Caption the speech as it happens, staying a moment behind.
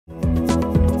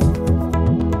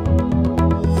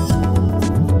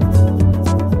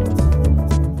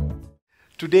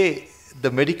Today,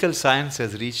 the medical science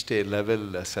has reached a level,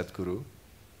 Sadhguru,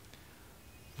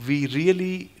 we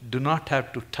really do not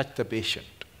have to touch the patient.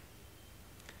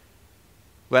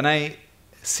 When I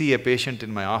see a patient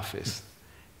in my office,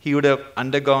 he would have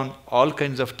undergone all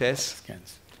kinds of tests.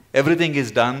 Scans. Everything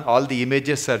is done, all the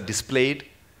images are displayed,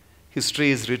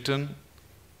 history is written,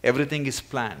 everything is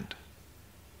planned.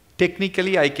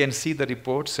 Technically, I can see the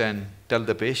reports and tell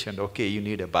the patient, okay, you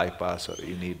need a bypass or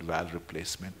you need valve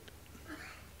replacement.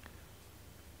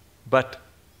 But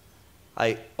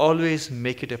I always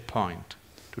make it a point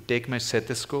to take my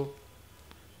stethoscope,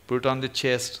 put it on the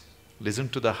chest, listen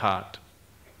to the heart,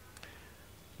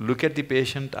 look at the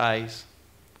patient's eyes,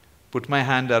 put my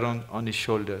hand around on his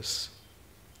shoulders,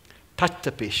 touch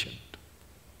the patient,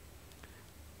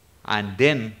 and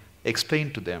then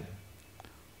explain to them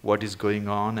what is going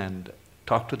on and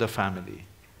talk to the family.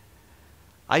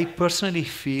 I personally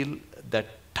feel that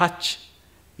touch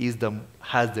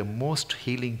has the most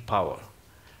healing power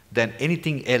than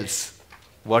anything else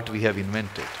what we have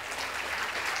invented.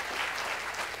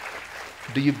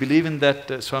 Do you believe in that,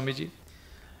 Swamiji?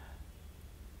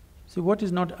 See, what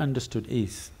is not understood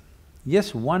is,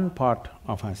 yes, one part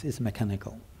of us is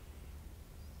mechanical,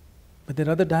 but there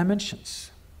are other dimensions.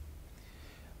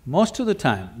 Most of the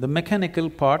time, the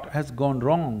mechanical part has gone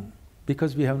wrong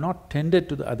because we have not tended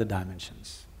to the other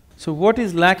dimensions. So what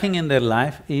is lacking in their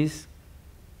life is,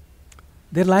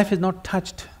 their life is not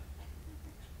touched.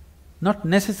 Not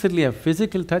necessarily a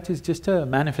physical touch, is just a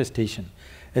manifestation.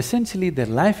 Essentially, their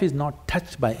life is not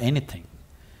touched by anything.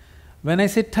 When I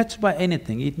say touched by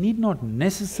anything, it need not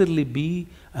necessarily be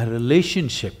a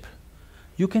relationship.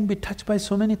 You can be touched by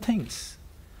so many things.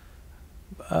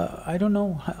 I don't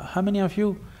know how many of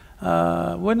you…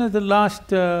 when was the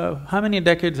last… how many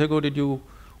decades ago did you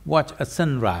watch a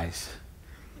sunrise?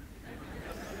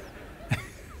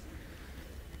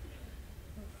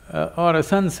 Or a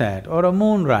sunset, or a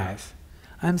moonrise.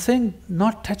 I'm saying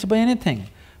not touched by anything.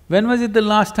 When was it the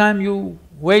last time you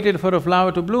waited for a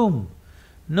flower to bloom?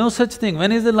 No such thing.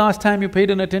 When is the last time you paid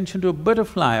an attention to a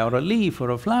butterfly, or a leaf,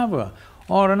 or a flower,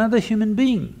 or another human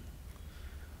being?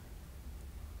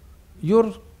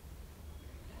 You're…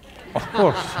 of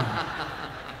course,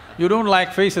 you don't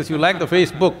like faces, you like the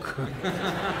Facebook.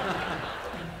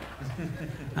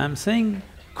 I'm saying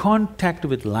contact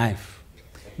with life,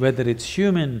 whether it's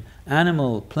human,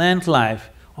 animal, plant life,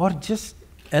 or just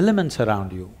elements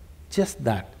around you, just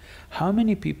that. How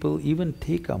many people even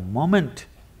take a moment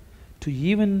to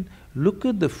even look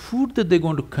at the food that they're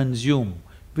going to consume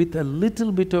with a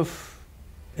little bit of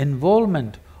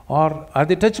involvement, or are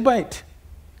they touched by it?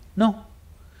 No.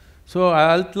 So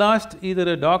at last, either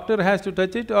a doctor has to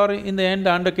touch it, or in the end,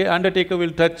 undertaker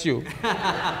will touch you.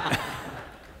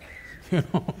 You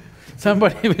know,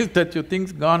 somebody will touch you,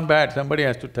 things gone bad, somebody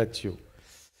has to touch you.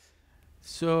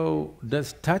 So,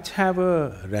 does touch have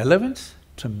a relevance?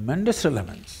 Tremendous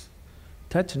relevance.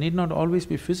 Touch need not always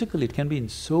be physical, it can be in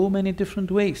so many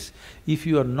different ways. If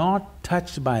you are not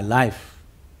touched by life,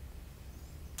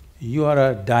 you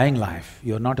are a dying life,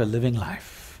 you are not a living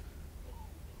life.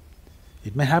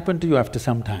 It may happen to you after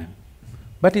some time,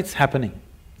 but it's happening,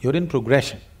 you're in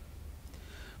progression.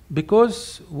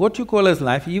 Because what you call as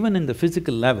life, even in the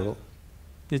physical level,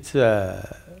 it's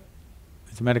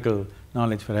medical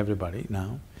knowledge for everybody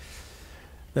now.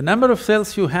 The number of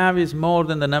cells you have is more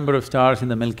than the number of stars in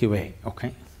the Milky Way,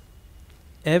 okay?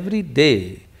 Every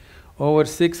day, over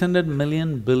 600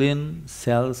 million billion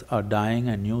cells are dying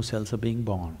and new cells are being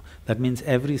born. That means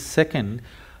every second,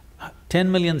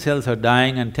 10 million cells are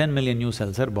dying and 10 million new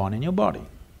cells are born in your body.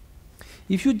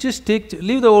 If you just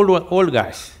leave the old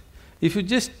guys, if you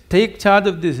just take charge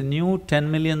of this new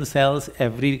 10 million cells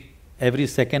every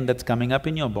second that's coming up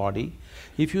in your body,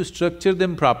 if you structure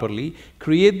them properly,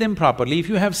 create them properly, if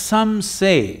you have some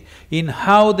say in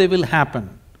how they will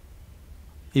happen,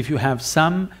 if you have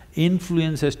some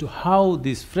influence as to how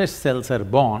these fresh cells are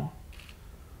born,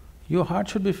 your heart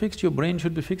should be fixed, your brain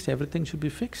should be fixed, everything should be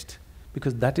fixed.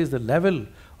 Because that is the level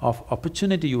of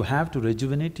opportunity you have to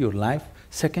rejuvenate your life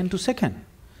second to second.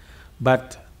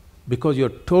 But because you're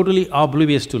totally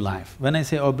oblivious to life, when I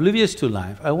say oblivious to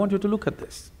life, I want you to look at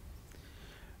this.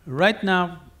 Right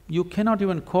now, you cannot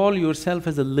even call yourself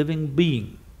as a living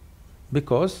being,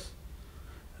 because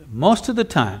most of the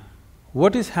time,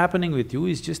 what is happening with you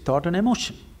is just thought and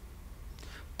emotion.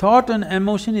 Thought and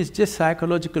emotion is just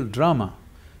psychological drama,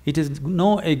 it has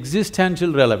no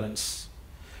existential relevance.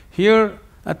 Here,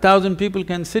 1,000 people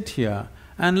can sit here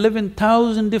and live in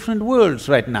 1,000 different worlds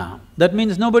right now. That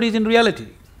means nobody is in reality.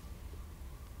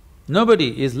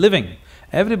 Nobody is living,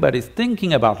 everybody is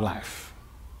thinking about life.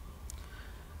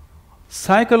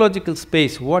 Psychological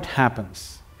space, what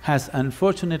happens? has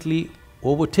unfortunately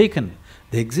overtaken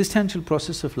the existential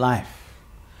process of life.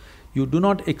 You do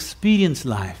not experience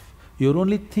life, you're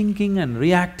only thinking and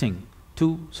reacting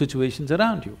to situations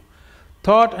around you.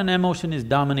 Thought and emotion is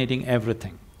dominating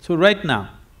everything. So right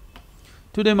now,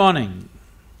 today morning,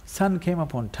 sun came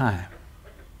up on time.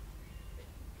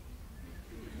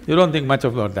 You don't think much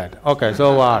about that. Okay,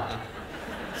 so what?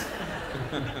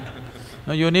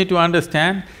 Now you need to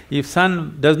understand, if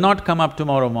sun does not come up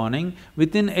tomorrow morning,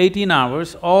 within 18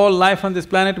 hours, all life on this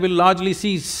planet will largely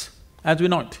cease as we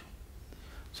know it.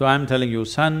 So I'm telling you,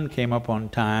 sun came up on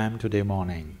time today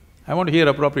morning. I want to hear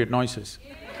appropriate noises.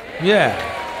 Yeah.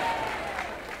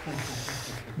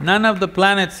 None of the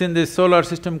planets in this solar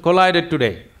system collided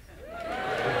today.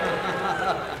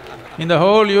 In the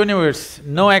whole universe,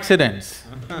 no accidents.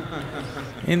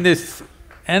 In this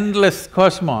endless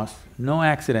cosmos, no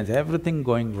accidents, everything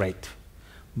going right.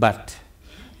 But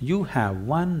you have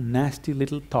one nasty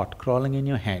little thought crawling in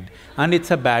your head and it's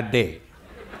a bad day.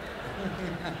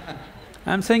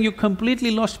 I'm saying you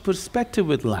completely lost perspective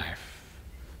with life.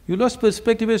 You lost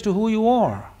perspective as to who you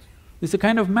are. It's a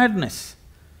kind of madness.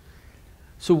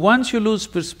 So once you lose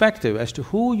perspective as to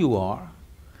who you are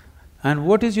and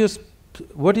what is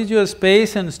your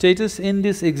space and status in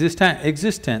this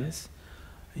existence,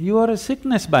 you are a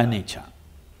sickness by nature.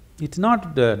 It's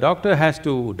not the doctor has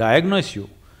to diagnose you,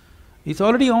 it's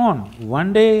already on.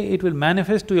 One day it will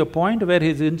manifest to a point where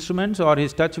his instruments or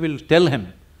his touch will tell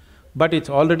him, but it's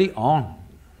already on.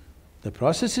 The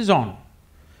process is on.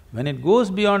 When it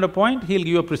goes beyond a point, he'll give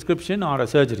you a prescription or a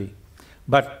surgery.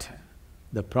 But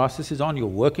the process is on, you're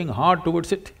working hard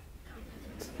towards it.